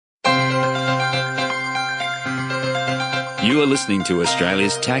You are listening to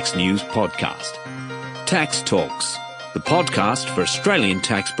Australia's Tax News Podcast. Tax Talks, the podcast for Australian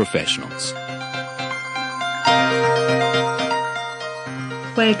tax professionals.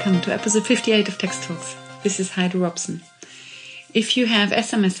 Welcome to episode 58 of Tax Talks. This is Heidi Robson. If you have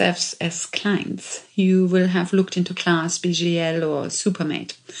SMSFs as clients, you will have looked into Class, BGL or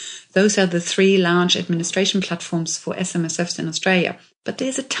Supermate. Those are the three large administration platforms for SMSFs in Australia. But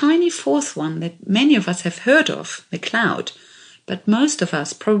there's a tiny fourth one that many of us have heard of, McLowd, but most of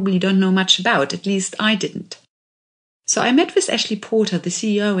us probably don't know much about, at least I didn't. So I met with Ashley Porter, the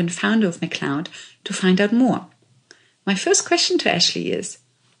CEO and founder of McLowd, to find out more. My first question to Ashley is,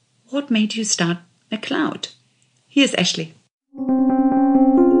 what made you start McLowd? Here's Ashley.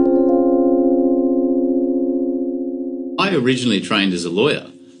 I originally trained as a lawyer.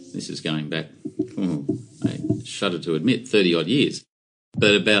 This is going back, I shudder to admit, 30-odd years.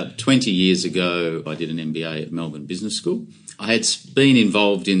 But about 20 years ago, I did an MBA at Melbourne Business School. I had been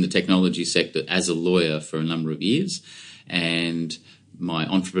involved in the technology sector as a lawyer for a number of years, and my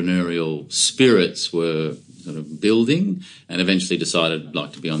entrepreneurial spirits were sort of building, and eventually decided I'd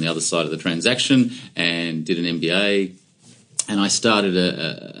like to be on the other side of the transaction and did an MBA. And I started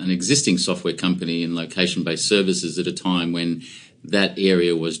an existing software company in location-based services at a time when that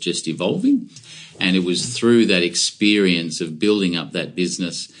area was just evolving. And it was through that experience of building up that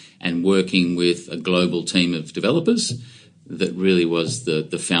business and working with a global team of developers that really was the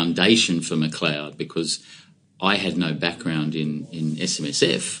foundation for McLowd, because I had no background in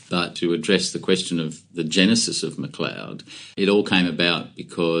SMSF. But to address the question of the genesis of McLowd, it all came about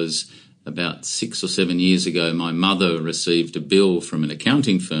because about 6 or 7 years ago, my mother received a bill from an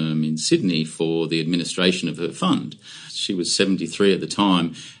accounting firm in Sydney for the administration of her fund. She was 73 at the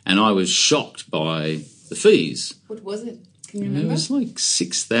time, and I was shocked by the fees. What was it? Can you remember? It was like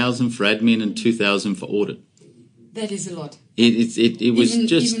 $6,000 for admin and $2,000 for audit. That is a lot. It was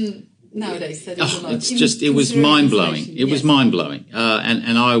even nowadays, that is a lot. It was mind blowing. It was mind blowing,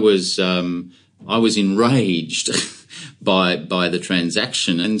 and I was enraged by the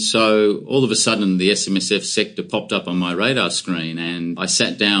transaction. And so all of a sudden the SMSF sector popped up on my radar screen, and I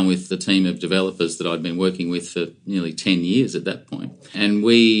sat down with the team of developers that I'd been working with for nearly 10 years at that point. And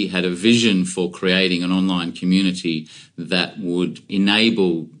we had a vision for creating an online community that would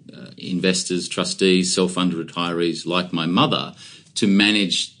enable investors, trustees, self-funded retirees like my mother to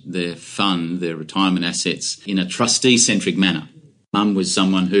manage their fund, their retirement assets in a trustee-centric manner. Mum was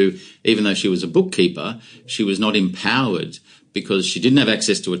someone who, even though she was a bookkeeper, she was not empowered because she didn't have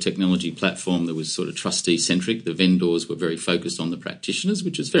access to a technology platform that was sort of trustee-centric. The vendors were very focused on the practitioners,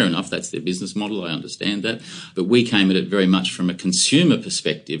 which is fair enough. That's their business model. I understand that. But we came at it very much from a consumer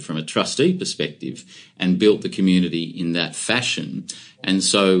perspective, from a trustee perspective, and built the community in that fashion. And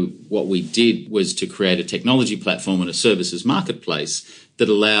so what we did was to create a technology platform and a services marketplace that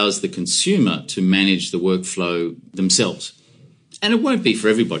allows the consumer to manage the workflow themselves. And it won't be for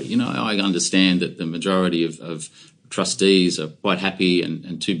everybody. You know, I understand that the majority of trustees are quite happy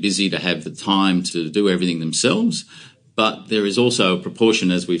and too busy to have the time to do everything themselves. But there is also a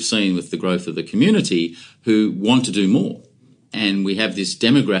proportion, as we've seen with the growth of the community, who want to do more. And we have this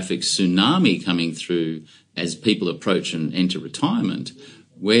demographic tsunami coming through as people approach and enter retirement,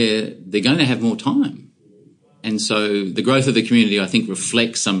 where they're going to have more time. And so the growth of the community, I think,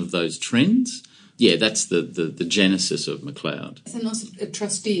 reflects some of those trends. Yeah, that's the genesis of McLowd. And also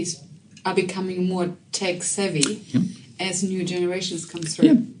trustees are becoming more tech savvy as new generations come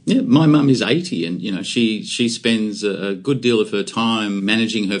through. Yeah. My mum is 80, and you know she spends a good deal of her time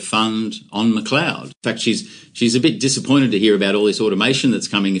managing her fund on McLowd. In fact, she's a bit disappointed to hear about all this automation that's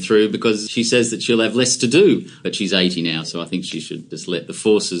coming through, because she says that she'll have less to do. But she's 80 now, so I think she should just let the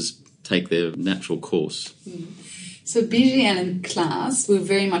forces take their natural course. So BGL and Class were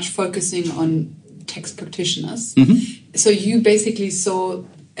very much focusing on tax practitioners. So you basically saw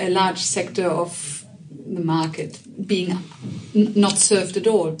a large sector of the market being not served at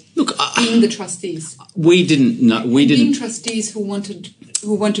all. Look, being the trustees. We didn't know. Being trustees who want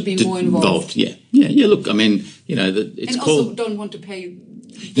to be more involved. Yeah. Look, I mean, you know, it's and called. Also don't want to pay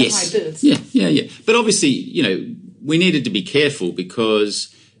the high bills. Yeah. But obviously, you know, we needed to be careful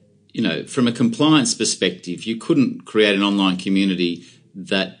because, you know, from a compliance perspective, you couldn't create an online community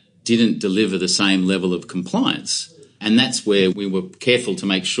that didn't deliver the same level of compliance. And that's where we were careful to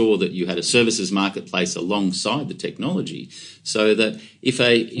make sure that you had a services marketplace alongside the technology, so that if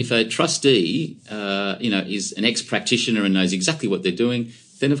a trustee, is an ex-practitioner and knows exactly what they're doing,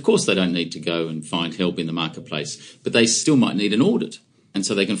 then of course they don't need to go and find help in the marketplace. But they still might need an audit. and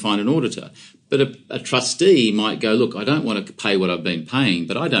so they can find an auditor. But a trustee might go, look, I don't want to pay what I've been paying,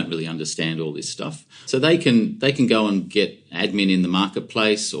 but I don't really understand all this stuff. So they can go and get admin in the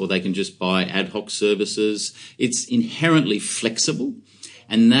marketplace, or they can just buy ad hoc services. It's inherently flexible,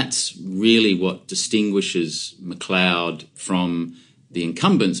 and that's really what distinguishes McLowd from the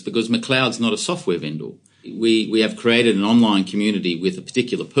incumbents, because McLowd's not a software vendor. We have created an online community with a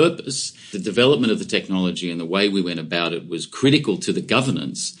particular purpose. The development of the technology and the way we went about it was critical to the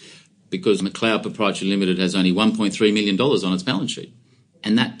governance, because McLowd Proprietary Limited has only $1.3 million on its balance sheet.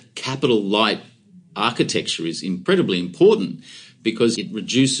 And that capital light architecture is incredibly important because it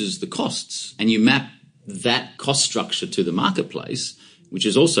reduces the costs, and you map that cost structure to the marketplace, which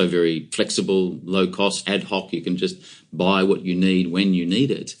is also very flexible, low cost, ad hoc. You can just buy what you need when you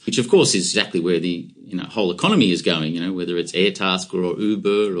need it, which of course is exactly where the whole economy is going, whether it's Airtasker or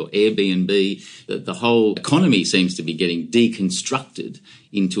Uber or Airbnb. The whole economy seems to be getting deconstructed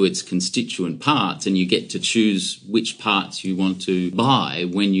into its constituent parts, and you get to choose which parts you want to buy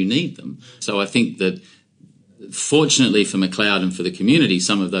when you need them. So I think that fortunately for McLowd and for the community,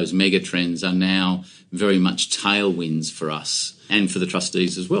 some of those mega trends are now very much tailwinds for us and for the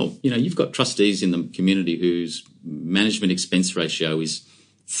trustees as well. You've got trustees in the community whose management expense ratio is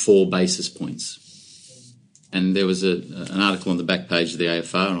 4 basis points. And there was an article on the back page of the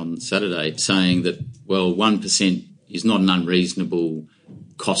AFR on Saturday saying that, 1% is not an unreasonable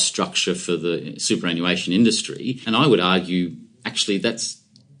cost structure for the superannuation industry. And I would argue, actually, that's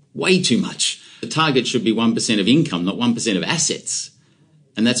way too much. The target should be 1% of income, not 1% of assets.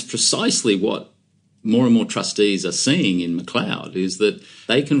 And that's precisely what more and more trustees are seeing in McLowd, is that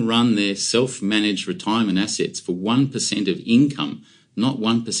they can run their self-managed retirement assets for 1% of income, not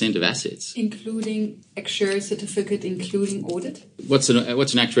 1% of assets. Including actuarial certificate, including audit? What's an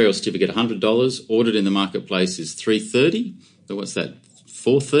actuarial certificate? $100. Audit in the marketplace is $330. So what's that?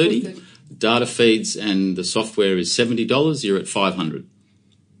 $430. Data feeds and the software is $70. You're at $500.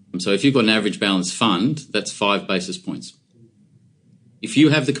 So if you've got an average balance fund, that's 5 basis points. If you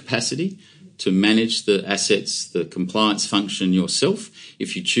have the capacity to manage the assets, the compliance function yourself,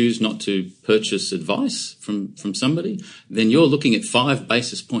 if you choose not to purchase advice from somebody, then you're looking at 5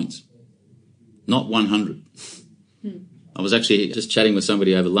 basis points, not 100. I was actually just chatting with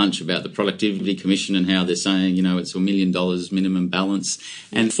somebody over lunch about the Productivity Commission and how they're saying, it's $1 million minimum balance.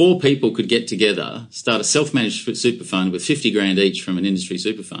 And 4 people could get together, start a self-managed super fund with 50 grand each from an industry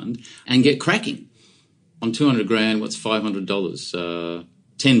super fund and get cracking. On 200 grand, what's $500?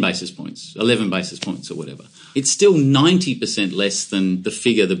 10 basis points, 11 basis points or whatever. It's still 90% less than the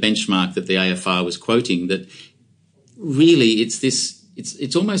figure, the benchmark that the AFR was quoting, that really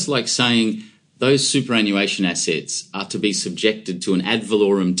it's almost like saying those superannuation assets are to be subjected to an ad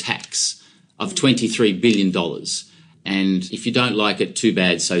valorem tax of $23 billion. And if you don't like it, too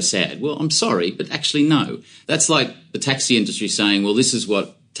bad, so sad. Well, I'm sorry, but actually no. That's like the taxi industry saying, well, this is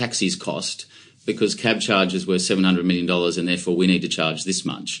what taxis cost, because cab charges were $700 million and therefore we need to charge this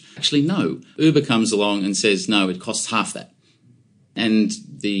much. Actually, no. Uber comes along and says, no, it costs half that. And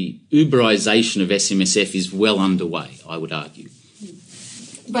the Uberization of SMSF is well underway, I would argue.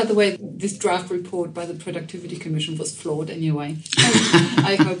 By the way, this draft report by the Productivity Commission was flawed anyway.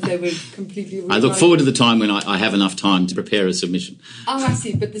 I hope they will completely rewrite. I look forward to the time when I have enough time to prepare a submission. Oh, I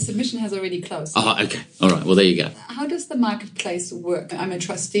see, but the submission has already closed. Oh, okay. All right, well, there you go. How does the marketplace work? I'm a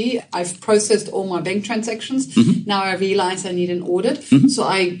trustee. I've processed all my bank transactions. Mm-hmm. Now I realize I need an audit. Mm-hmm. So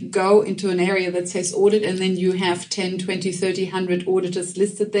I go into an area that says audit, and then you have 10, 20, 30, 100 auditors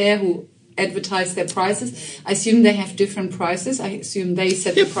listed there who advertise their prices. I assume they have different prices. I assume they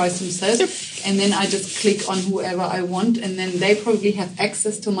set the price themselves. Yep. And then I just click on whoever I want, and then they probably have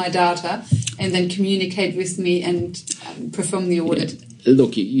access to my data and then communicate with me and perform the audit. Yeah.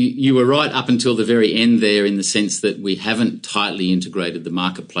 Look, you were right up until the very end there, in the sense that we haven't tightly integrated the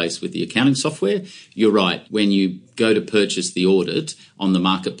marketplace with the accounting software. You're right. When you go to purchase the audit on the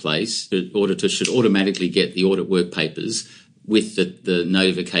marketplace, the auditor should automatically get the audit work papers with the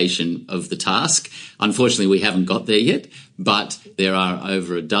notification of the task. Unfortunately, we haven't got there yet, but there are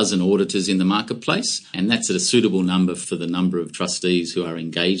over a dozen auditors in the marketplace, and that's at a suitable number for the number of trustees who are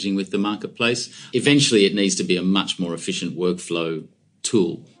engaging with the marketplace. Eventually, it needs to be a much more efficient workflow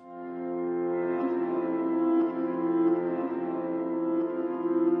tool.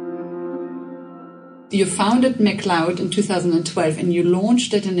 You founded McLowd in 2012 and you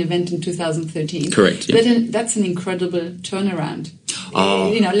launched at an event in 2013. Correct. Yeah. That's an incredible turnaround. Oh.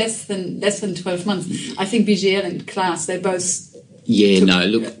 Less than 12 months. I think BGL and Class, they both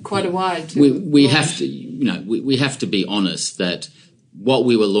took quite a while to we have to we have to be honest that what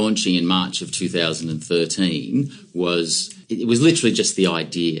we were launching in March of 2013 was it was literally just the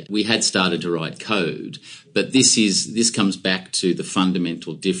idea. We had started to write code, but this comes back to the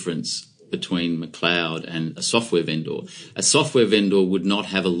fundamental difference between McLowd and a software vendor. A software vendor would not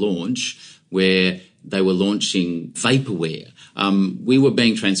have a launch where they were launching vaporware. We were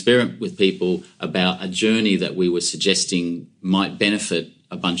being transparent with people about a journey that we were suggesting might benefit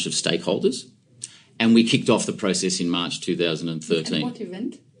a bunch of stakeholders, and we kicked off the process in March 2013. And what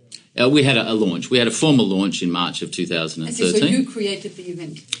event? We had a launch. We had a formal launch in March of 2013. So you created the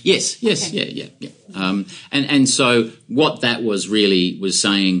event? Yes, Okay. yeah. And so what that was really was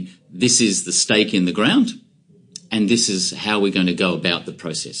saying, this is the stake in the ground, and this is how we're going to go about the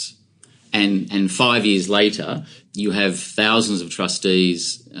process. And 5 years later, you have thousands of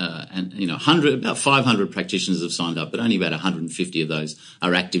trustees, and about 500 practitioners have signed up, but only about 150 of those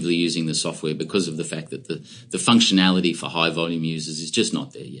are actively using the software because of the fact that the functionality for high volume users is just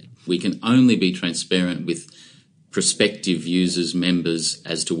not there yet. We can only be transparent with prospective users, members,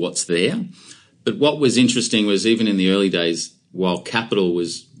 as to what's there. But what was interesting was, even in the early days, while capital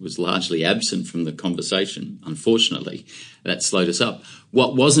was largely absent from the conversation, unfortunately, that slowed us up.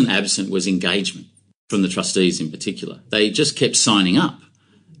 What wasn't absent was engagement from the trustees in particular. They just kept signing up.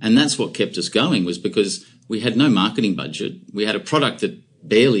 And that's what kept us going, was because we had no marketing budget. We had a product that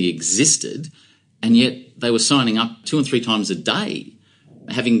barely existed, and yet they were signing up 2 and 3 times a day,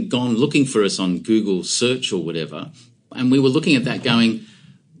 having gone looking for us on Google search or whatever. And we were looking at that going,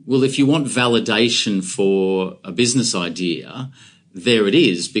 well, if you want validation for a business idea, there it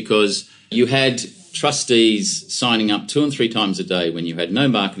is, because you had trustees signing up 2 and 3 times a day when you had no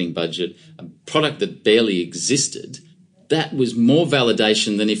marketing budget, a product that barely existed. That was more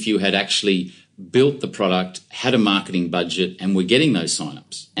validation than if you had actually built the product, had a marketing budget, and were getting those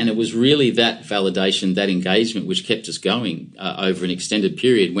signups. And it was really that validation, that engagement, which kept us going over an extended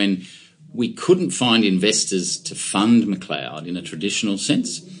period when we couldn't find investors to fund McLowd in a traditional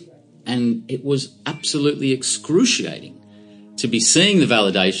sense. And it was absolutely excruciating to be seeing the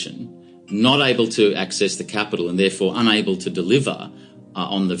validation, not able to access the capital, and therefore unable to deliver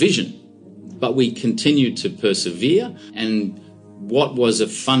on the vision. But we continued to persevere, and what was a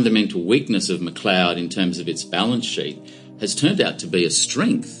fundamental weakness of McLowd in terms of its balance sheet has turned out to be a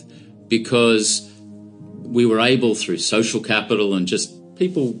strength, because we were able, through social capital and just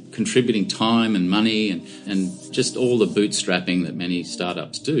people contributing time and money and just all the bootstrapping that many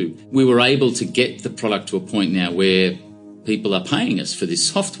startups do, we were able to get the product to a point now where people are paying us for this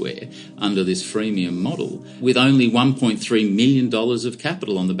software under this freemium model with only $1.3 million of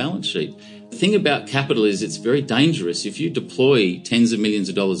capital on the balance sheet. The thing about capital is it's very dangerous. If you deploy tens of millions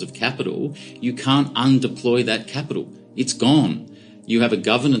of dollars of capital, you can't undeploy that capital. It's gone. You have a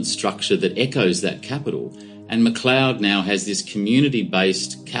governance structure that echoes that capital. And McLowd now has this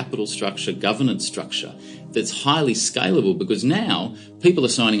community-based capital structure, governance structure that's highly scalable, because now people are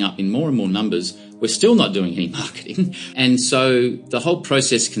signing up in more and more numbers. We're still not doing any marketing. And so the whole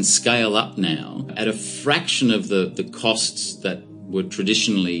process can scale up now at a fraction of the costs that were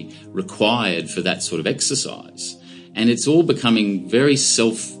traditionally required for that sort of exercise. And it's all becoming very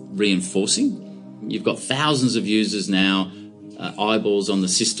self-reinforcing. You've got thousands of users now, eyeballs on the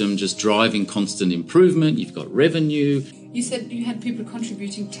system, just driving constant improvement. You've got revenue. You said you had people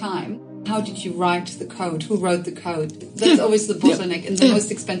contributing time. How did you write the code? Who wrote the code? That's always the bottleneck and the most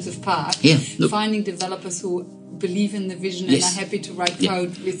expensive part. Finding developers who believe in the vision and are happy to write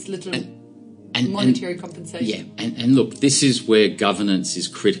code with little monetary compensation. And look, this is where governance is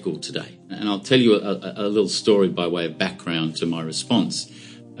critical today. And I'll tell you a little story by way of background to my response.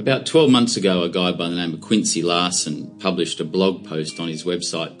 About 12 months ago, a guy by the name of Quincy Larson published a blog post on his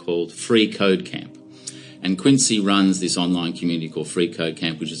website called Free Code Camp. And Quincy runs this online community called Free Code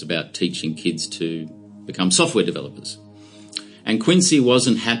Camp, which is about teaching kids to become software developers. And Quincy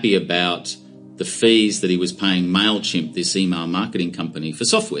wasn't happy about the fees that he was paying MailChimp, this email marketing company, for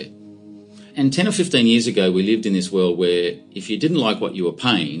software. And 10 or 15 years ago, we lived in this world where if you didn't like what you were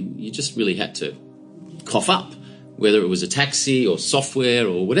paying, you just really had to cough up, whether it was a taxi or software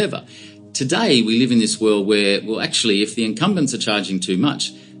or whatever. Today, we live in this world where, well, actually, if the incumbents are charging too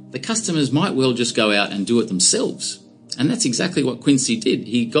much, the customers might well just go out and do it themselves. And that's exactly what Quincy did.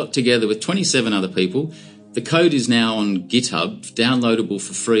 He got together with 27 other people. The code is now on GitHub, downloadable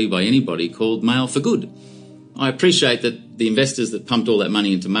for free by anybody, called Mail for Good. I appreciate that the investors that pumped all that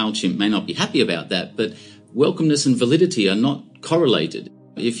money into MailChimp may not be happy about that, but welcomeness and validity are not correlated.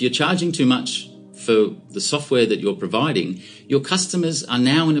 If you're charging too much for the software that you're providing, your customers are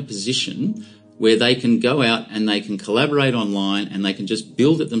now in a position where they can go out and they can collaborate online and they can just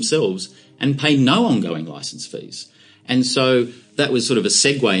build it themselves and pay no ongoing license fees. And so that was sort of a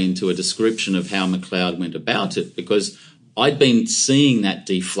segue into a description of how McLowd went about it, because I'd been seeing that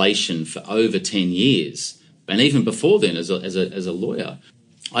deflation for over 10 years. And even before then, as a lawyer,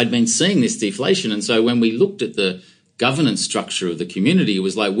 I'd been seeing this deflation. And so when we looked at the governance structure of the community, it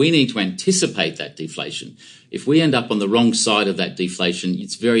was like, we need to anticipate that deflation. If we end up on the wrong side of that deflation,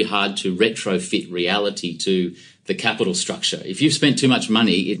 it's very hard to retrofit reality to the capital structure. If you've spent too much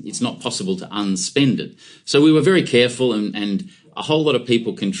money, it's not possible to unspend it. So we were very careful, and a whole lot of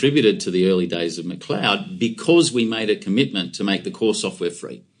people contributed to the early days of McLowd because we made a commitment to make the core software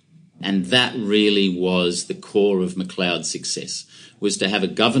free. And that really was the core of McLowd's success, was to have a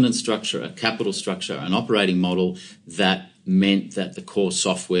governance structure, a capital structure, an operating model that meant that the core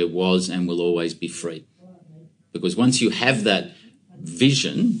software was and will always be free. Because once you have that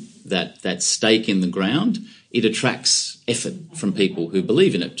vision, that stake in the ground, it attracts effort from people who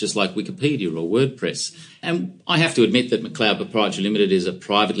believe in it, just like Wikipedia or WordPress. And I have to admit that McLowd Proprietary Limited is a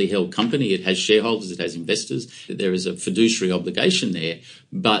privately held company. It has shareholders, it has investors. There is a fiduciary obligation there,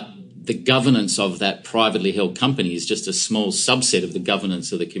 but the governance of that privately held company is just a small subset of the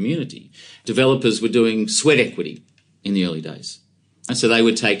governance of the community. Developers were doing sweat equity in the early days. And so they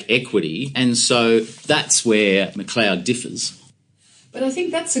would take equity, and so that's where McLowd differs. But I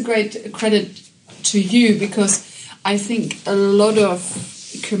think that's a great credit to you, because I think a lot of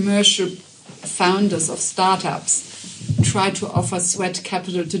commercial founders of startups try to offer sweat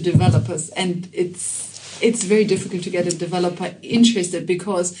capital to developers, and it's very difficult to get a developer interested,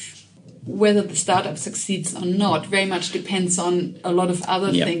 because whether the startup succeeds or not very much depends on a lot of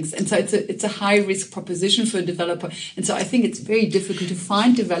other things. And so it's a high risk proposition for a developer. And so I think it's very difficult to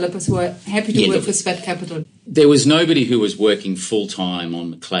find developers who are happy to work for sweat capital. There was nobody who was working full time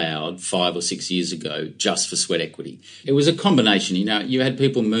on McLowd 5 or 6 years ago just for sweat equity. It was a combination. You know, you had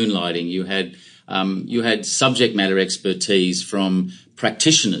people moonlighting, you had subject matter expertise from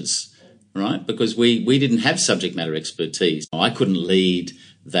practitioners, right? Because we didn't have subject matter expertise. I couldn't lead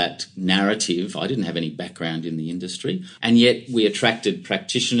that narrative. I didn't have any background in the industry. And yet we attracted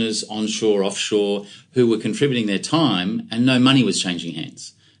practitioners onshore, offshore, who were contributing their time, and no money was changing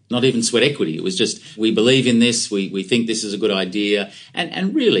hands. Not even sweat equity. It was just, we believe in this, we think this is a good idea.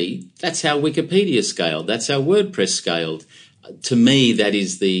 And really, that's how Wikipedia scaled. That's how WordPress scaled. To me, that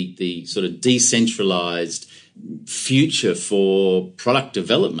is the sort of decentralized future for product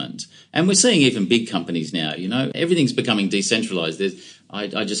development. And we're seeing even big companies now, you know, everything's becoming decentralized.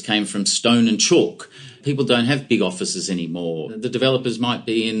 I just came from stone and chalk. People don't have big offices anymore. The developers might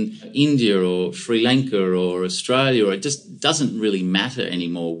be in India or Sri Lanka or Australia, or it just doesn't really matter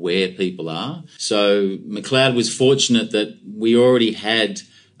anymore where people are. So McLowd was fortunate that we already had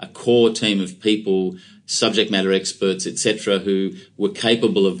a core team of people, subject matter experts, etc., who were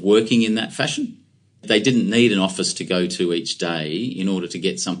capable of working in that fashion. They didn't need an office to go to each day in order to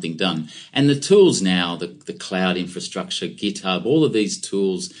get something done. And the tools now, the cloud infrastructure, GitHub, all of these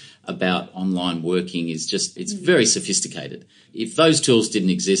tools about online working is just, it's very sophisticated. If those tools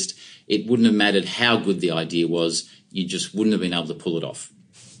didn't exist, it wouldn't have mattered how good the idea was. You just wouldn't have been able to pull it off.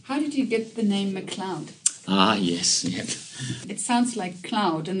 How did you get the name McLowd? Ah, yes. Yep. It sounds like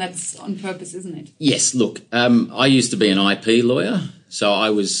cloud, and that's on purpose, isn't it? Yes, look, I used to be an IP lawyer, so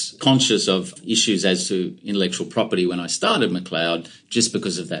I was conscious of issues as to intellectual property when I started McLowd just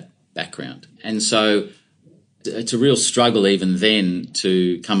because of that background. And so it's a real struggle even then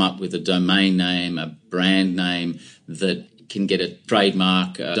to come up with a domain name, a brand name that can get a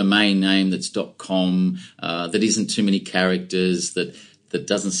trademark, a domain name that's .com, that isn't too many characters, that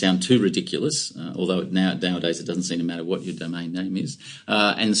doesn't sound too ridiculous, although nowadays it doesn't seem to matter what your domain name is.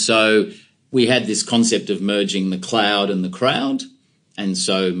 And so we had this concept of merging the cloud and the crowd. And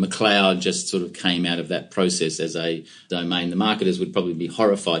so McLowd just sort of came out of that process as a domain. The marketers would probably be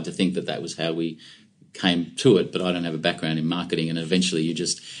horrified to think that that was how we came to it, but I don't have a background in marketing, and eventually you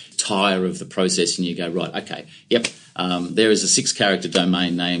just tire of the process and you go, right, okay, yep, there is a 6-character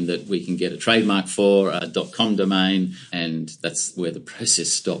domain name that we can get a trademark for, a .com domain, and that's where the process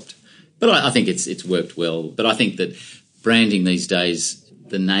stopped. But I think it's worked well. But I think that branding these days,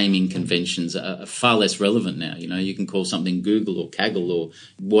 the naming conventions are far less relevant now. You know, you can call something Google or Kaggle or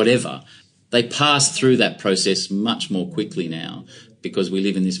whatever. They pass through that process much more quickly now, because we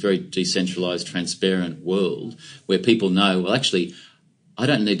live in this very decentralized, transparent world where people know, well, actually, I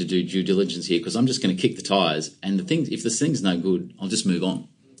don't need to do due diligence here because I'm just going to kick the tires. And if this thing's no good, I'll just move on.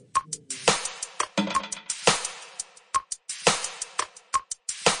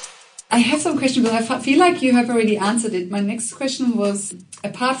 I have some questions, but I feel like you have already answered it. My next question was,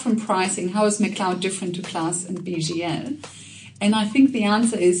 apart from pricing, how is McLowd different to Class and BGL? And I think the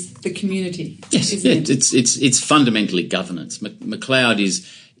answer is the community. Yes, isn't it? It's fundamentally governance. McLowd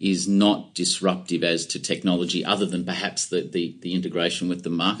is not disruptive as to technology other than perhaps the integration with the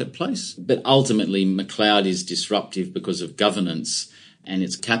marketplace. But ultimately, McLowd is disruptive because of governance and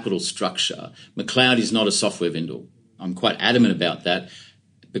its capital structure. McLowd is not a software vendor. I'm quite adamant about that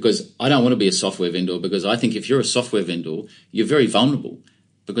because I don't want to be a software vendor, because I think if you're a software vendor, you're very vulnerable.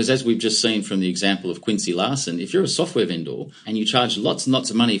 Because as we've just seen from the example of Quincy Larson, if you're a software vendor and you charge lots and lots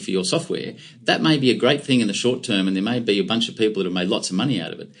of money for your software, that may be a great thing in the short term, and there may be a bunch of people that have made lots of money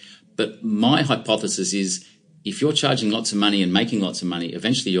out of it. But my hypothesis is if you're charging lots of money and making lots of money,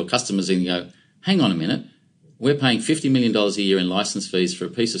 eventually your customers are going to go, hang on a minute, we're paying $50 million a year in license fees for a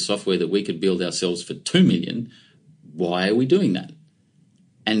piece of software that we could build ourselves for $2 million. Why are we doing that?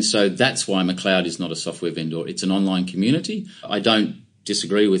 And so that's why McLowd is not a software vendor. It's an online community. I don't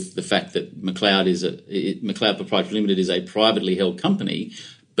disagree with the fact that McLowd Proprietary Limited is a privately held company,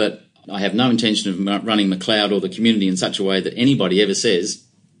 but I have no intention of running McLowd or the community in such a way that anybody ever says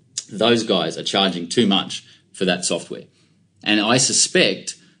those guys are charging too much for that software. And I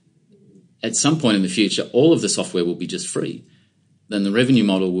suspect at some point in the future, all of the software will be just free. Then the revenue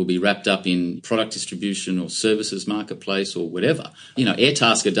model will be wrapped up in product distribution or services marketplace or whatever.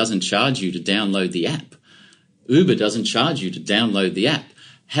 Airtasker doesn't charge you to download the app. Uber doesn't charge you to download the app.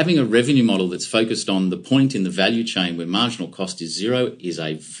 Having a revenue model that's focused on the point in the value chain where marginal cost is zero is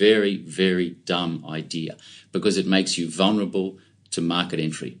a very, very dumb idea, because it makes you vulnerable to market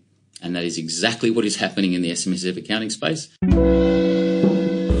entry. And that is exactly what is happening in the SMSF accounting space.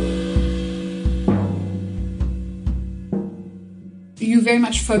 You very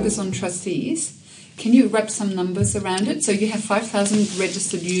much focus on trustees. Can you wrap some numbers around it? So you have 5,000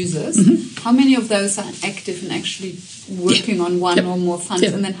 registered users. Mm-hmm. How many of those are active and actually working on one or more funds?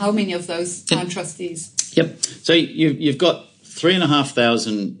 And then how many of those are trustees? So you've got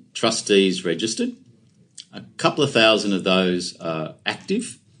 3,500 trustees registered. A couple of thousand of those are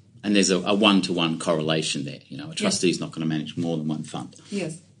active. And there's a one-to-one correlation there. A trustee's not going to manage more than one fund.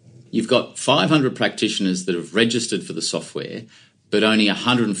 Yes. You've got 500 practitioners that have registered for the software, but only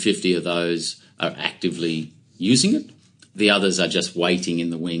 150 of those are actively using it. The others are just waiting in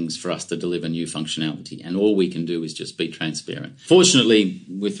the wings for us to deliver new functionality, and all we can do is just be transparent. Fortunately,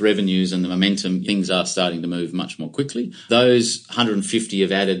 with revenues and the momentum, things are starting to move much more quickly. Those 150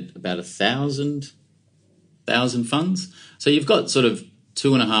 have added about 1,000 funds. So you've got sort of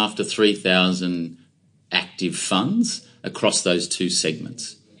 2,500 to 3,000 active funds across those two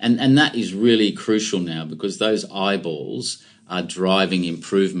segments. And that is really crucial now, because those eyeballs are driving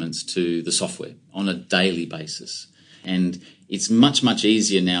improvements to the software on a daily basis. And it's much, much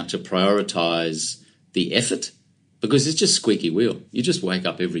easier now to prioritise the effort, because it's just squeaky wheel. You just wake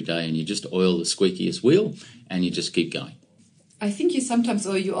up every day and you just oil the squeakiest wheel and you just keep going. I think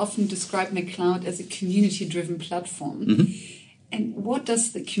you often describe McLowd as a community-driven platform. Mm-hmm. And what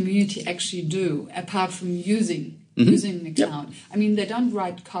does the community actually do apart from using McLowd? Yep. I mean, they don't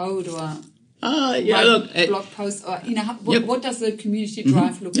write code or blog posts, or what does the community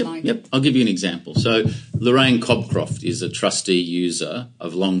drive look like? I'll give you an example. So Lorraine Cobcroft is a trustee user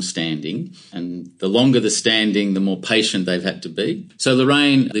of long standing, and the longer the standing, the more patient they've had to be. So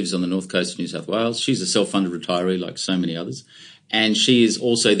Lorraine lives on the north coast of New South Wales. She's a self-funded retiree like so many others, and she is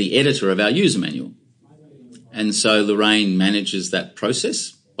also the editor of our user manual. And so Lorraine manages that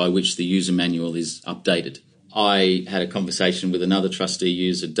process by which the user manual is updated. I had a conversation with another trustee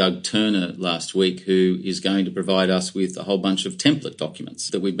user, Doug Turner, last week, who is going to provide us with a whole bunch of template documents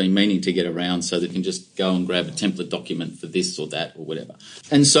that we've been meaning to get around, so they can just go and grab a template document for this or that or whatever.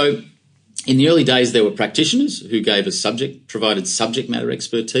 And so in the early days, there were practitioners who provided subject matter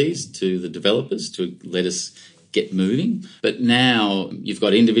expertise to the developers to let us get moving. But now you've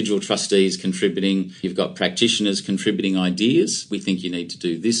got individual trustees contributing, you've got practitioners contributing ideas. We think you need to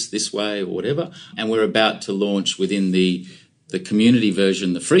do this way or whatever. And we're about to launch within the community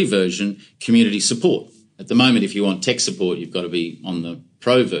version, the free version, community support. At the moment, if you want tech support, you've got to be on the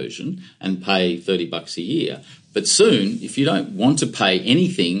pro version and pay $30 a year. But soon, if you don't want to pay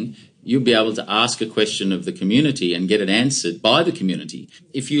anything, you'll be able to ask a question of the community and get it answered by the community.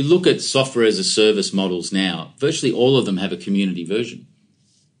 If you look at software as a service models now, virtually all of them have a community version.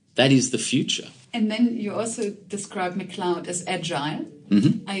 That is the future. And then you also describe McLowd as agile.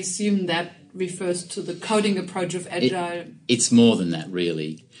 Mm-hmm. I assume that refers to the coding approach of agile. It's more than that,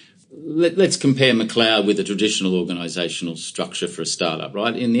 really. Let's compare McLowd with a traditional organisational structure for a startup,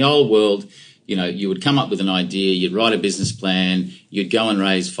 right? In the old world, you would come up with an idea, you'd write a business plan, you'd go and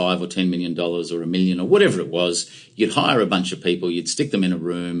raise $5 or $10 million or $1 million or whatever it was. You'd hire a bunch of people, you'd stick them in a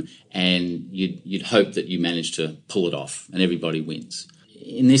room, and you'd hope that you manage to pull it off and everybody wins.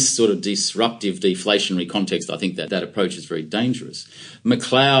 in this sort of disruptive, deflationary context, I think that approach is very dangerous.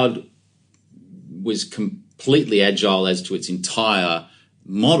 McLowd was completely agile as to its entire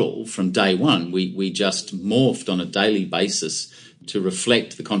model from day one. We just morphed on a daily basis to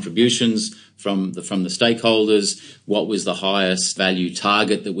reflect the contributions from the stakeholders, what was the highest value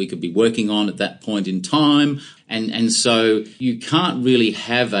target that we could be working on at that point in time. And so you can't really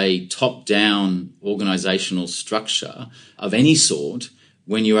have a top-down organisational structure of any sort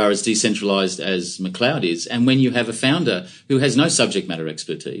when you are as decentralised as McLowd is, and when you have a founder who has no subject matter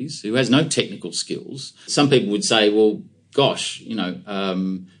expertise, who has no technical skills. Some people would say, well, gosh,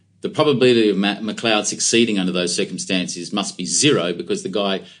 the probability of McLowd succeeding under those circumstances must be zero, because the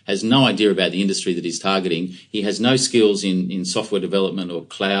guy has no idea about the industry that he's targeting. He has no skills in software development or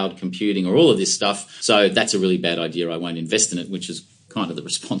cloud computing or all of this stuff. So that's a really bad idea. I won't invest in it, which is kind of the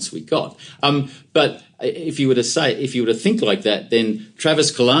response we got. But if you were to think like that, then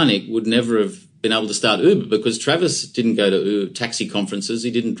Travis Kalanick would never have been able to start Uber, because Travis didn't go to taxi conferences.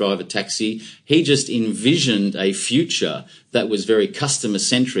 He didn't drive a taxi. He just envisioned a future that was very customer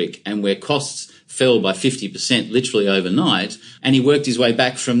centric and where costs fell by 50% literally overnight. And he worked his way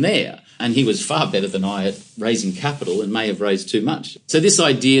back from there. And he was far better than I at raising capital and may have raised too much. So this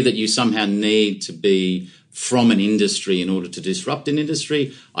idea that you somehow need to be from an industry in order to disrupt an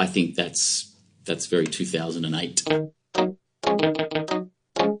industry, I think that's very 2008.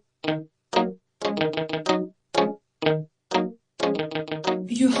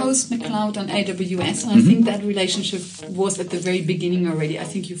 You host McLowd on AWS, and I think that relationship was at the very beginning already. I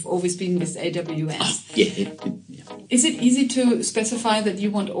think you've always been with AWS. Oh, yeah. Is it easy to specify that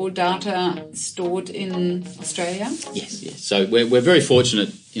you want all data stored in Australia? Yes. So we're very fortunate.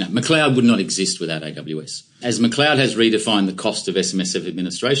 McLowd would not exist without AWS. As McLowd has redefined the cost of SMSF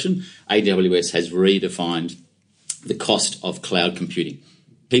administration, AWS has redefined the cost of cloud computing.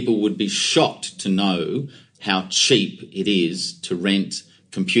 People would be shocked to know how cheap it is to rent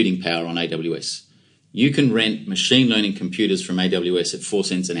computing power on AWS. You can rent machine learning computers from AWS at 4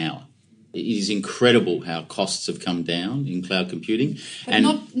 cents an hour. It is incredible how costs have come down in cloud computing. But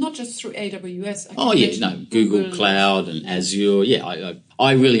and not just through AWS. Google Cloud and Azure. Yeah,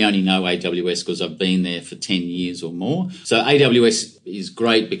 I really only know AWS because I've been there for 10 years or more. So AWS is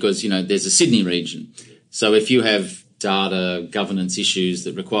great because, there's a Sydney region. So if you have data governance issues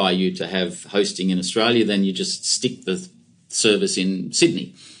that require you to have hosting in Australia, then you just stick the service in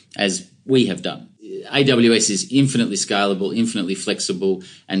Sydney, as we have done. AWS is infinitely scalable, infinitely flexible,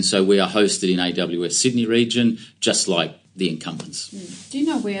 and so we are hosted in AWS Sydney region, just like the incumbents. Do you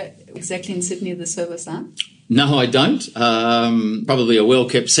know where exactly in Sydney the servers are? No, I don't. Probably a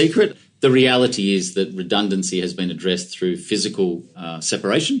well-kept secret. The reality is that redundancy has been addressed through physical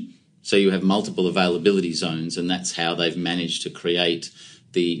separation. So you have multiple availability zones, and that's how they've managed to create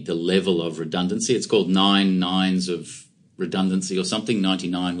the level of redundancy. It's called 9 nines of redundancy or something,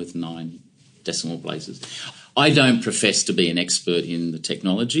 99 with 9 decimal places. I don't profess to be an expert in the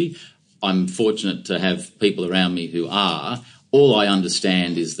technology. I'm fortunate to have people around me who are. All I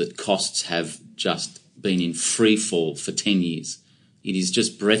understand is that costs have just been in free fall for 10 years. It is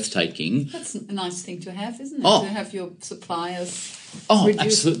just breathtaking. That's a nice thing to have, isn't it? To have your suppliers reduce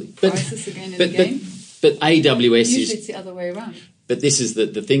absolutely. Prices again and again. But AWS Usually it's the other way around. But this is the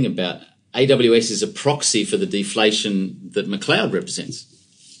thing about AWS is a proxy for the deflation that McLowd represents.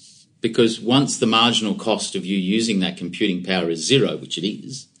 Because once the marginal cost of you using that computing power is zero, which it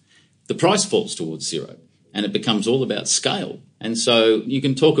is, the price falls towards zero and it becomes all about scale. And so you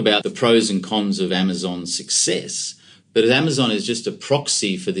can talk about the pros and cons of Amazon's success, but Amazon is just a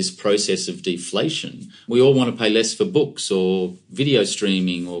proxy for this process of deflation. We all want to pay less for books or video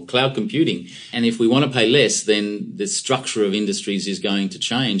streaming or cloud computing. And if we want to pay less, then the structure of industries is going to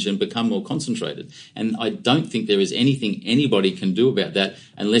change and become more concentrated. And I don't think there is anything anybody can do about that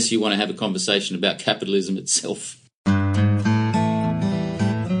unless you want to have a conversation about capitalism itself.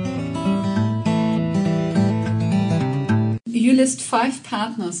 You list 5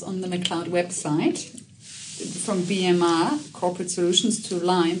 partners on the McLowd website, from BMR, Corporate Solutions, to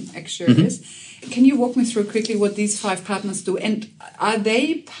Lime Actuaries. Mm-hmm. Can you walk me through quickly what these 5 partners do? And are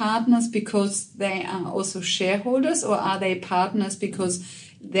they partners because they are also shareholders, or are they partners because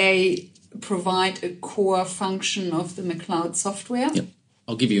they provide a core function of the McLowd software? Yep.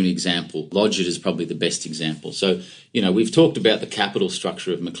 I'll give you an example. Logit is probably the best example. So, we've talked about the capital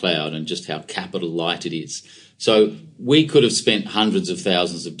structure of McLowd and just how capital light it is. So we could have spent hundreds of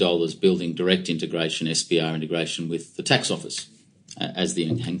thousands of dollars building direct integration, SBR integration with the tax office, as the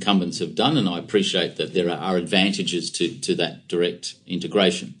incumbents have done, and I appreciate that there are advantages to that direct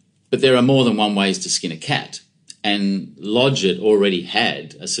integration. But there are more than one ways to skin a cat, And Lodgit already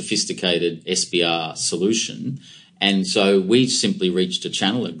had a sophisticated SBR solution. And so we simply reached a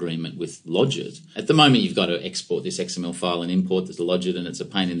channel agreement with Lodgit. At the moment, you've got to export this XML file and import the Lodgit, and it's a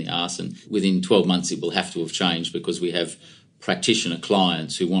pain in the arse. And within 12 months, it will have to have changed because we have practitioner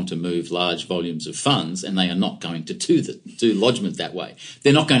clients who want to move large volumes of funds, and they are not going to do lodgement that way.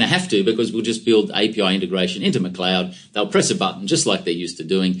 They're not going to have to, because we'll just build API integration into McLowd. They'll press a button just like they're used to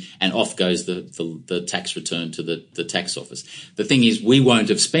doing, and off goes the tax return to the tax office. The thing is, we won't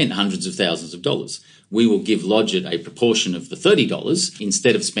have spent hundreds of thousands of dollars. We will give Lodgit a proportion of the $30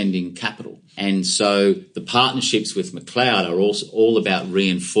 instead of spending capital. And so the partnerships with McLowd are also all about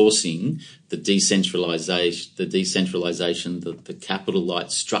reinforcing the decentralisation, the capital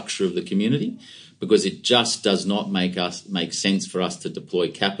light structure of the community, because it just does not make sense for us to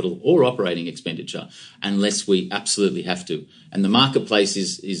deploy capital or operating expenditure unless we absolutely have to. And the marketplace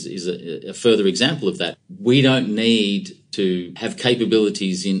is a further example of that. We don't need to have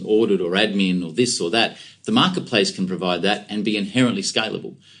capabilities in audit or admin or this or that. The marketplace can provide that and be inherently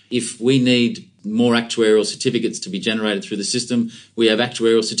scalable. If we need more actuarial certificates to be generated through the system, we have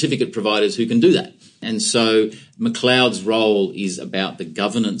actuarial certificate providers who can do that. And so McLowd's role is about the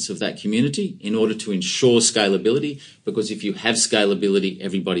governance of that community in order to ensure scalability, because if you have scalability,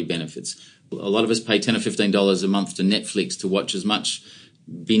 everybody benefits. A lot of us pay $10 or $15 a month to Netflix to watch as much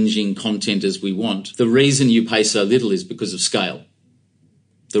binging content as we want. The reason you pay so little is because of scale.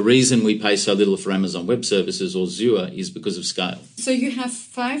 The reason we pay so little for Amazon Web Services or Azure is because of scale. So you have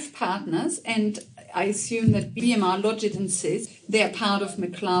 5 partners, and I assume that BMR, Lodgit and SIS, they are part of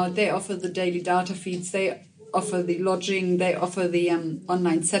McLowd. They offer the daily data feeds, they offer the lodging, they offer the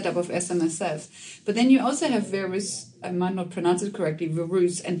online setup of SMSF. But then you also have various, I might not pronounce it correctly,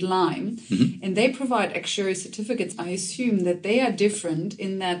 Verus and Lime, and they provide actuary certificates. I assume that they are different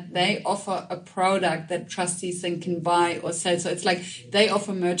in that they offer a product that trustees then can buy or sell. So it's like they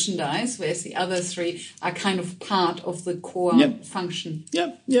offer merchandise, whereas the other 3 are kind of part of the core function.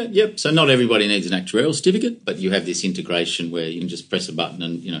 Yep. So not everybody needs an actuarial certificate, but you have this integration where you can just press a button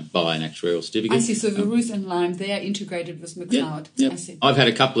and buy an actuarial certificate. I see. So Verus and Lime, they are integrated with McLowd. Yep. I see. I've had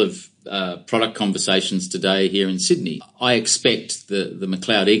a couple of product conversations today here in Sydney. I expect the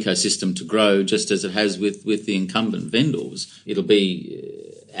McLowd ecosystem to grow just as it has with the incumbent vendors. It'll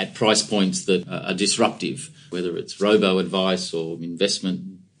be at price points that are disruptive, whether it's robo-advice or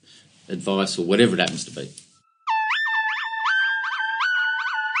investment advice or whatever it happens to be.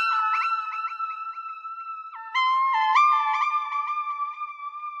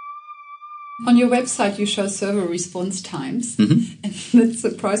 On your website, you show server response times, and that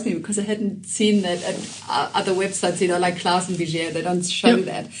surprised me because I hadn't seen that at other websites, like Class and BGA, they don't show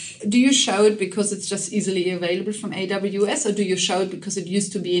that. Do you show it because it's just easily available from AWS, or do you show it because it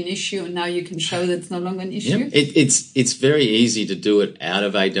used to be an issue and now you can show that it's no longer an issue? It's very easy to do it out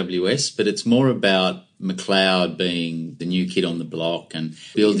of AWS, but it's more about McLowd being the new kid on the block and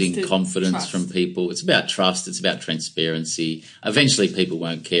building confidence from people. It's about trust. It's about transparency. Eventually people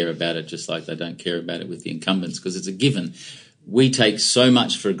won't care about it, just like they don't care about it with the incumbents, because it's a given. We take so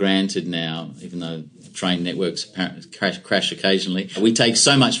much for granted now, even though train networks crash occasionally. We take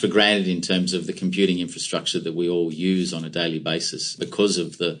so much for granted in terms of the computing infrastructure that we all use on a daily basis because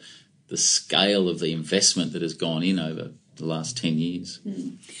of the scale of the investment that has gone in over the last 10 years.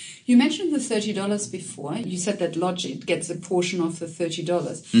 You mentioned the $30 before. You said that Lodgit gets a portion of the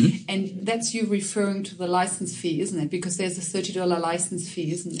 $30. And that's you referring to the license fee, isn't it? Because there's a $30 license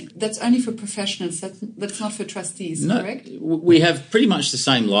fee, isn't it? That's only for professionals. That's not for trustees, correct? We have pretty much the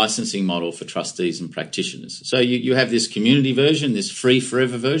same licensing model for trustees and practitioners. So you have this community version, this free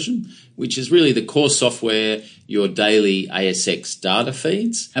forever version, which is really the core software, your daily ASX data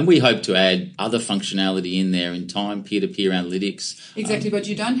feeds. And we hope to add other functionality in there in time, peer-to-peer analytics. Exactly, but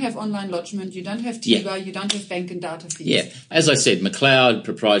you don't have online lodgement, you don't have TIBA, you don't have bank and data feeds. Yeah, as I said, McLowd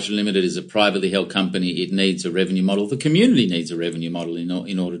Proprietary Limited is a privately held company. It needs a revenue model. The community needs a revenue model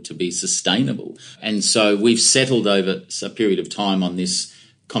in order to be sustainable. And so we've settled over a period of time on this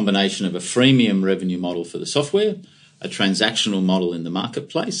combination of a freemium revenue model for the software, a transactional model in the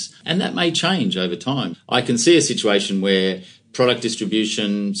marketplace, and that may change over time. I can see a situation where product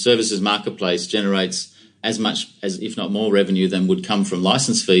distribution, services marketplace generates as much as, if not more, revenue than would come from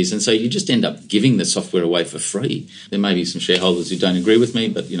license fees, and so you just end up giving the software away for free. There may be some shareholders who don't agree with me,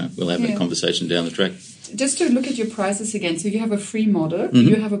 but we'll have a conversation down the track. Just to look at your prices again, so you have a free model,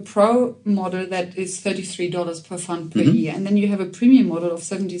 you have a pro model that is $33 per fund per year, and then you have a premium model of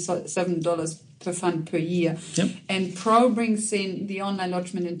 $77 per fund per year. And pro brings in the online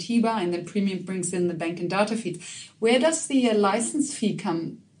lodgement and TIBA, and then premium brings in the bank and data feeds. Where does the license fee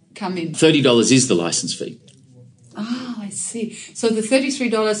come in? $30 is the license fee. Ah, I see. So the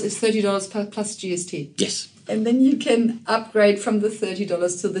 $33 is $30 plus GST. Yes. And then you can upgrade from the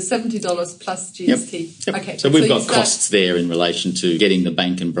 $30 to the $70 plus GST. Yep. Okay. So we've got costs there in relation to getting the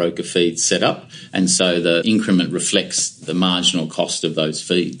bank and broker feeds set up, and so the increment reflects the marginal cost of those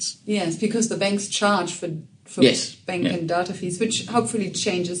feeds. Yes, because the banks charge for yes. bank and data fees, which hopefully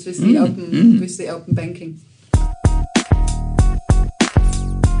changes with the open banking.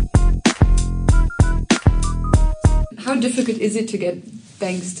 How difficult is it to get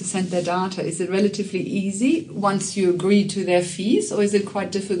banks to send their data? Is it relatively easy once you agree to their fees, or is it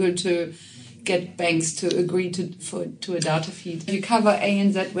quite difficult to get banks to agree to a data feed? You cover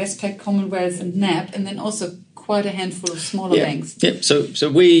ANZ, Westpac, Commonwealth and NAB, and then also quite a handful of smaller banks. Yeah.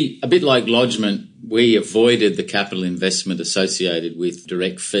 So we, a bit like lodgement, we avoided the capital investment associated with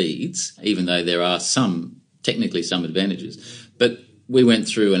direct feeds, even though there are technically some advantages. But we went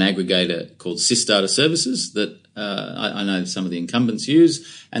through an aggregator called Sys Data Services that I know some of the incumbents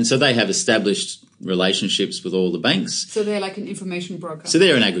use, and so they have established relationships with all the banks. So they're like an information broker? So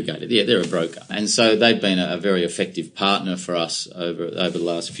they're an aggregator, yeah, they're a broker. And so they've been a very effective partner for us over the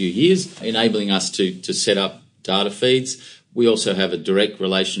last few years, enabling us to set up data feeds. We also have a direct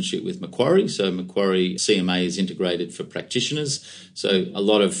relationship with Macquarie. So Macquarie CMA is integrated for practitioners. So a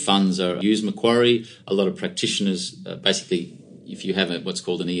lot of funds use Macquarie. A lot of practitioners basically, if you have what's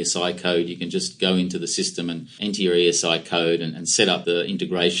called an ESI code, you can just go into the system and enter your ESI code and set up the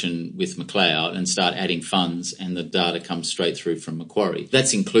integration with McLowd and start adding funds, and the data comes straight through from Macquarie.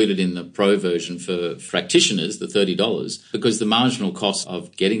 That's included in the pro version for practitioners, the $30, because the marginal cost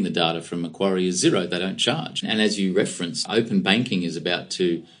of getting the data from Macquarie is zero. They don't charge. And as you referenced, open banking is about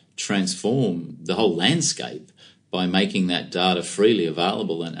to transform the whole landscape by making that data freely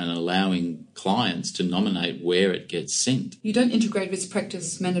available and allowing clients to nominate where it gets sent. You don't integrate with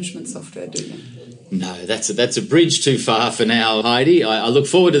practice management software, do you? No, that's a bridge too far for now, Heidi. I look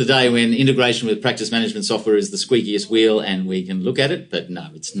forward to the day when integration with practice management software is the squeakiest wheel and we can look at it, but no,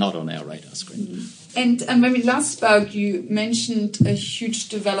 it's not on our radar screen. Mm-hmm. And when we last spoke, you mentioned a huge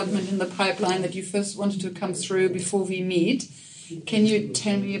development in the pipeline that you first wanted to come through before we meet. Can you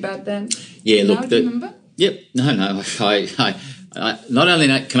tell me about that? Yeah, look, do you remember? Yep. No. I not only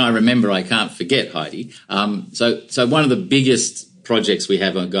can I remember, I can't forget, Heidi. So one of the biggest projects we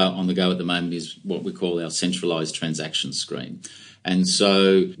have on the go at the moment is what we call our centralised transaction screen. And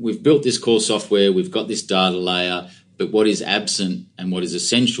so we've built this core software, we've got this data layer, but what is absent and what is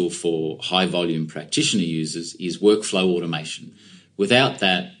essential for high volume practitioner users is workflow automation. Without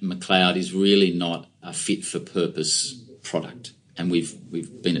that, McLowd is really not a fit for purpose product. And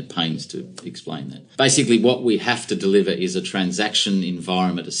we've been at pains to explain that. Basically, what we have to deliver is a transaction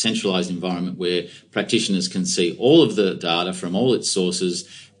environment, a centralised environment where practitioners can see all of the data from all its sources.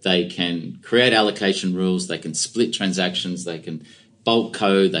 They can create allocation rules. They can split transactions. They can bulk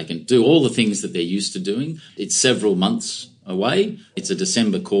code. They can do all the things that they're used to doing. It's several months away. It's a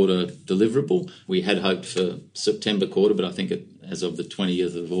December quarter deliverable. We had hoped for September quarter, but I think as of the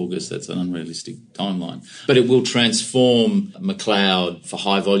 20th of August, that's an unrealistic timeline. But it will transform McLowd for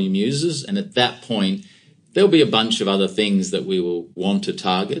high volume users. And at that point, there'll be a bunch of other things that we will want to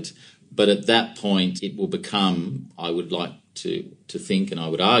target. But at that point, it will become, I would like to think, and I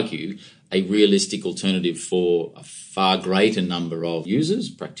would argue, a realistic alternative for a far greater number of users,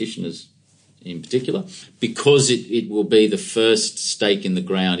 practitioners in particular, because it will be the first stake in the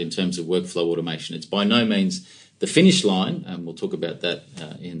ground in terms of workflow automation. It's by no means the finish line, and we'll talk about that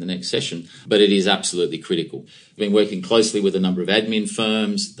in the next session, but it is absolutely critical. We've been working closely with a number of admin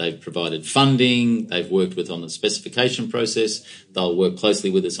firms. They've provided funding. They've worked with on the specification process. They'll work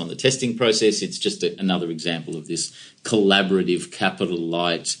closely with us on the testing process. It's just another example of this collaborative,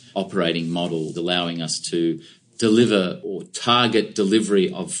 capital-light operating model, allowing us to deliver or target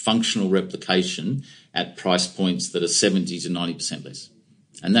delivery of functional replication at price points that are 70 to 90% less.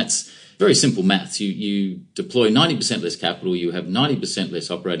 And that's very simple maths. You deploy 90% less capital, you have 90% less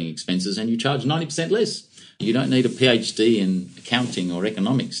operating expenses, and you charge 90% less. You don't need a PhD in accounting or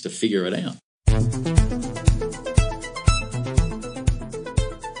economics to figure it out.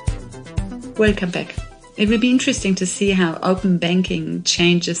 Welcome back. It will be interesting to see how open banking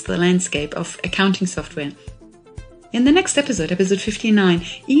changes the landscape of accounting software. In the next episode, episode 59,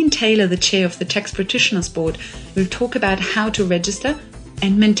 Ian Taylor, the chair of the Tax Practitioners Board, will talk about how to register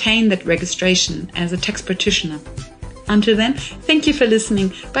and maintain that registration as a tax practitioner. Until then, thank you for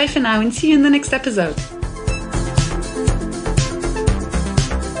listening. Bye for now and see you in the next episode.